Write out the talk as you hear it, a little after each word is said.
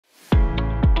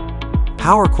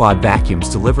PowerQUAD vacuums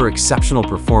deliver exceptional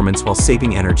performance while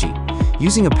saving energy.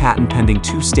 Using a patent-pending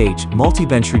two-stage,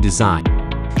 multi-venturi design,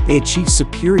 they achieve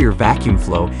superior vacuum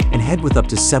flow and head with up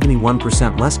to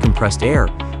 71% less compressed air,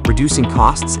 reducing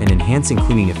costs and enhancing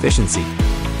cleaning efficiency.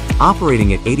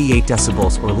 Operating at 88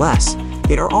 decibels or less,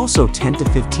 they are also 10 to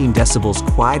 15 decibels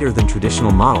quieter than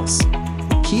traditional models.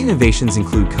 Key innovations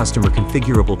include customer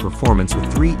configurable performance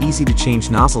with 3 easy-to-change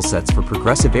nozzle sets for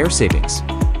progressive air savings.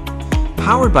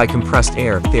 Powered by compressed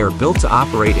air, they are built to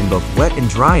operate in both wet and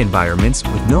dry environments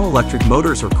with no electric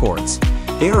motors or cords.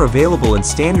 They are available in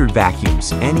standard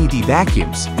vacuums, NED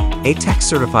vacuums,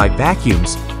 ATEX-certified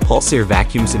vacuums, pulse-air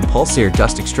vacuums, and pulse-air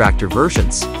dust extractor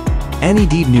versions.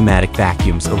 NED Pneumatic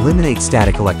Vacuums eliminate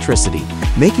static electricity,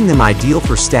 making them ideal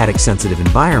for static-sensitive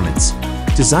environments.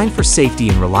 Designed for safety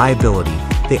and reliability,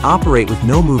 they operate with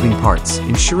no moving parts,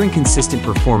 ensuring consistent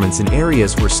performance in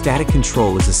areas where static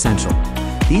control is essential.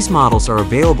 These models are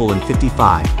available in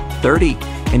 55, 30,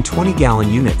 and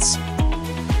 20-gallon units.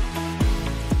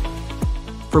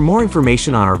 For more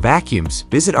information on our vacuums,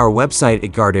 visit our website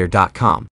at guardair.com.